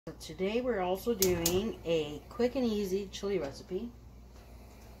So today we're also doing a quick and easy chili recipe.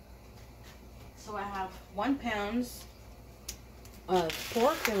 So I have 1 pound of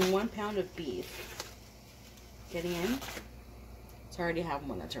pork and 1 pound of beef. Getting in. So I already have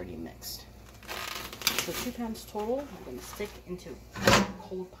one that's already mixed. So 2 pounds total. I'm going to stick into a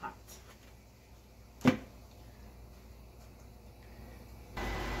cold pot. To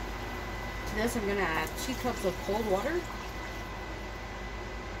this I'm going to add 2 cups of cold water.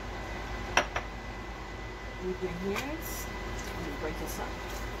 With my hands, I'm going to break this up.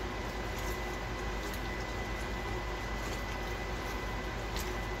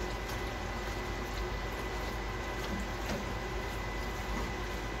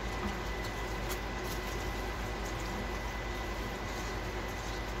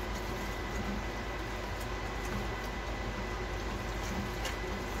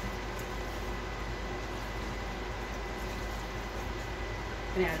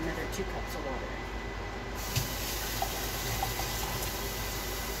 I'm going to add another 2 cups of water.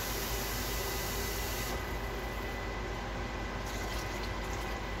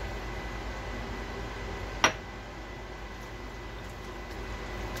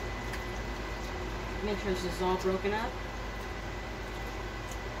 Make sure this is all broken up.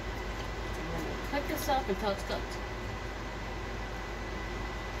 I'm going to cook this up until it's cooked.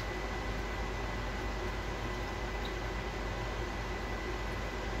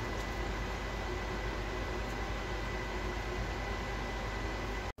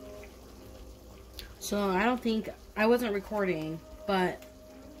 So I wasn't recording, but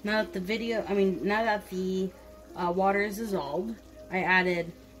now that the water is dissolved, I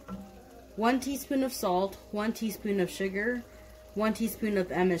added 1 teaspoon of salt, 1 teaspoon of sugar, 1 teaspoon of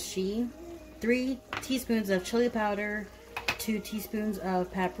MSG, 3 teaspoons of chili powder, 2 teaspoons of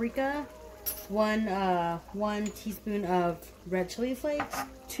paprika, 1 teaspoon of red chili flakes,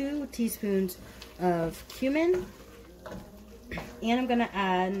 2 teaspoons of cumin, and I'm going to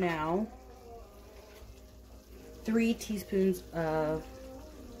add now 3 teaspoons of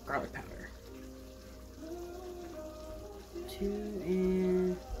garlic powder. 2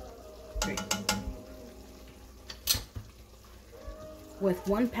 and 3. With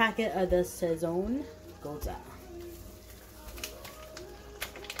 1 packet of the Saison Gyoza.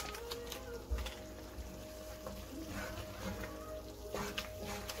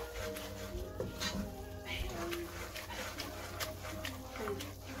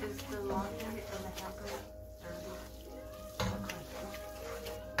 Is the laundry in the hamper dirty?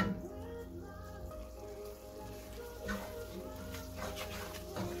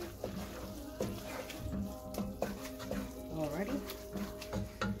 Alrighty.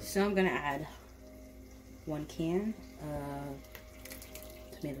 So I'm gonna add 1 can of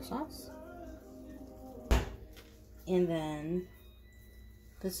tomato sauce. And then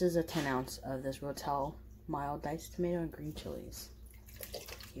this is a 10 ounce of this Rotel mild diced tomato and green chilies.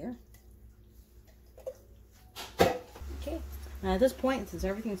 Here. Okay. Now at this point, since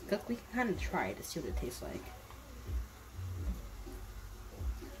everything's cooked, we can kind of try it to see what it tastes like.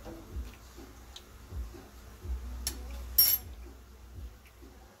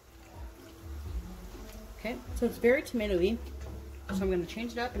 Okay, so it's very tomatoey, so I'm going to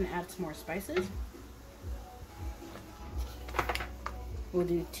change it up and add some more spices. We'll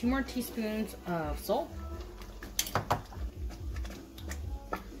do 2 more teaspoons of salt.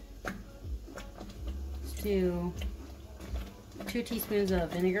 Let's do 2 teaspoons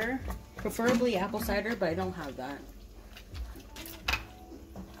of vinegar, preferably apple cider, but I don't have that.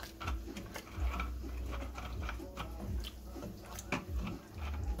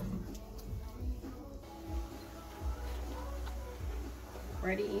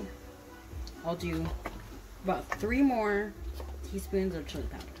 Ready? I'll do about 3 more teaspoons of chili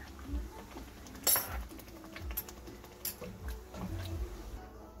powder.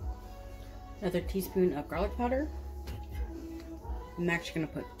 Another teaspoon of garlic powder. I'm actually going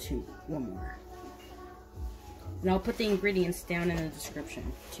to put 1 more. And I'll put the ingredients down in the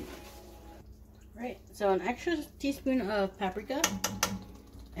description too. Right, so an extra teaspoon of paprika,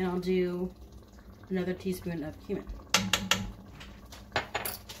 and I'll do another teaspoon of cumin.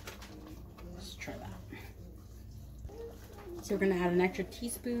 Let's try that. So we're going to add an extra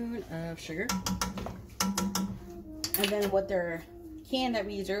teaspoon of sugar. And then with their can that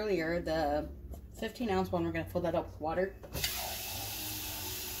we used earlier, the 15 ounce one, we're going to fill that up with water.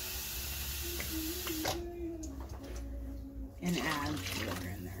 And add sugar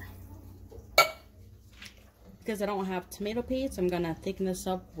in there. Because I don't have tomato paste, I'm going to thicken this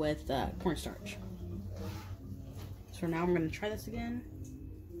up with cornstarch. So now I'm going to try this again.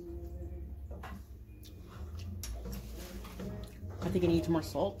 I think it needs more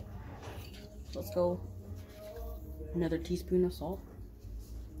salt. So let's go another teaspoon of salt.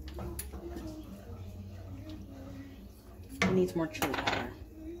 It needs more chili powder.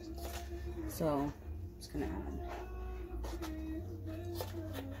 So I'm just gonna add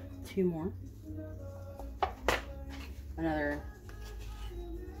 2 more. Another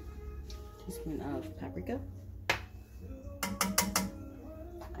teaspoon of paprika.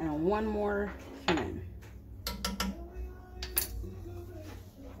 And 1 more cumin.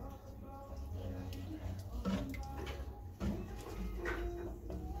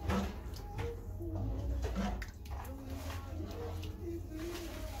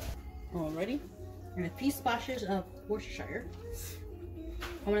 Alrighty, and a few splashes of Worcestershire.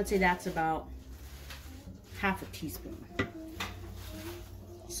 I want to say that's about half a teaspoon.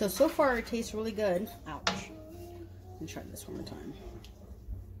 So far it tastes really good. Ouch. Let me try this one more time.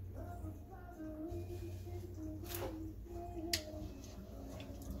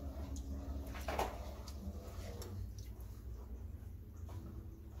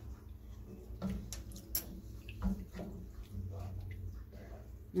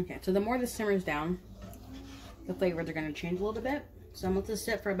 Okay, so the more this simmers down, the flavors are going to change a little bit. So I'm going to let this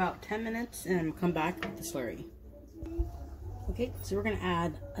sit for about 10 minutes and come back with the slurry. Okay, so we're going to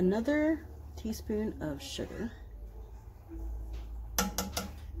add another teaspoon of sugar.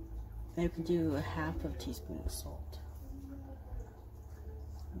 And you can do a half of a teaspoon of salt.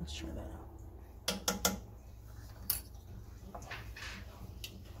 Let's try that out.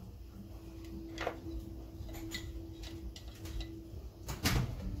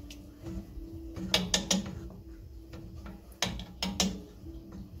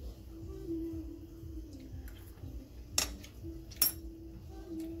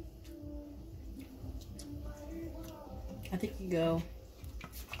 I think you go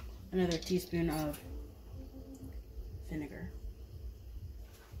another teaspoon of vinegar.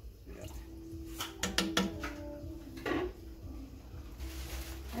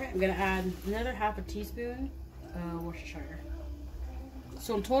 Alright, I'm going to add another half a teaspoon of Worcestershire.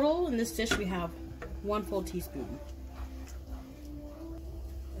 So in total, in this dish, we have 1 full teaspoon.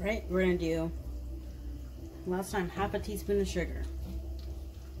 Alright, we're going to do, last time, half a teaspoon of sugar.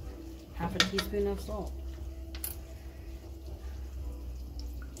 Half a teaspoon of salt.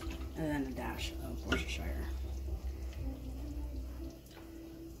 And then a dash of Worcestershire.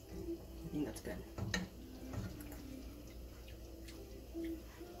 I think that's good.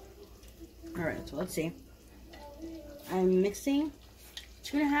 Alright, so let's see. I'm mixing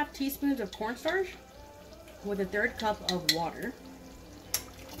 2½ teaspoons of cornstarch with a 1/3 cup of water.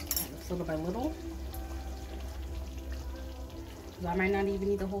 Just little by little. I might not even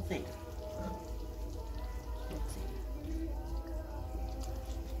need the whole thing. Let's see.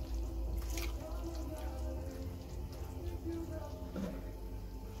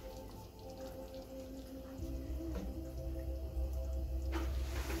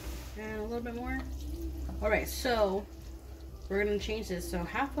 And a little bit more. Alright, so we're going to change this. So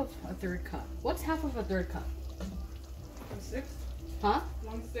half of a 1/3 cup. What's half of a 1/3 cup? 1/6. Huh?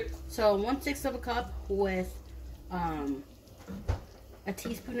 1/6. So 1/6 of a cup with a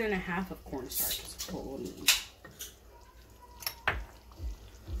teaspoon and a half of cornstarch is what we'll need.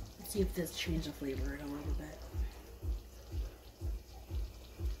 Let's see if this changes the flavor a little bit.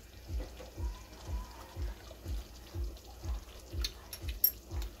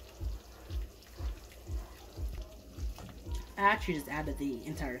 I actually just added the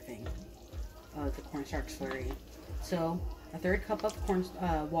entire thing of the cornstarch slurry. So a 1/3 cup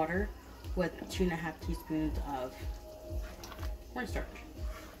of water with 2½ teaspoons of cornstarch.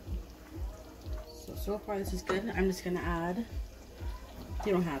 So far this is good. I'm just gonna add,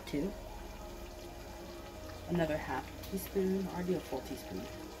 you don't have to, another ½ teaspoon, or do a full teaspoon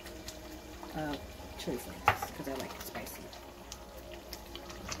of chili flakes because I like it spicy.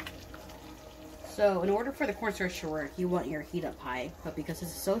 So in order for the cornstarch to work, you want your heat up high, but because this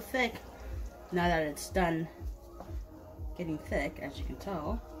is so thick, now that it's done getting thick, as you can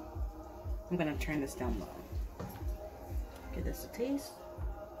tell, I'm gonna turn this down low. Give this a taste.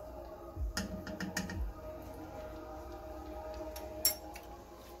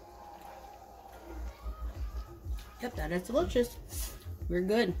 Yep, that is delicious. We're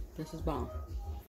good. This is bomb.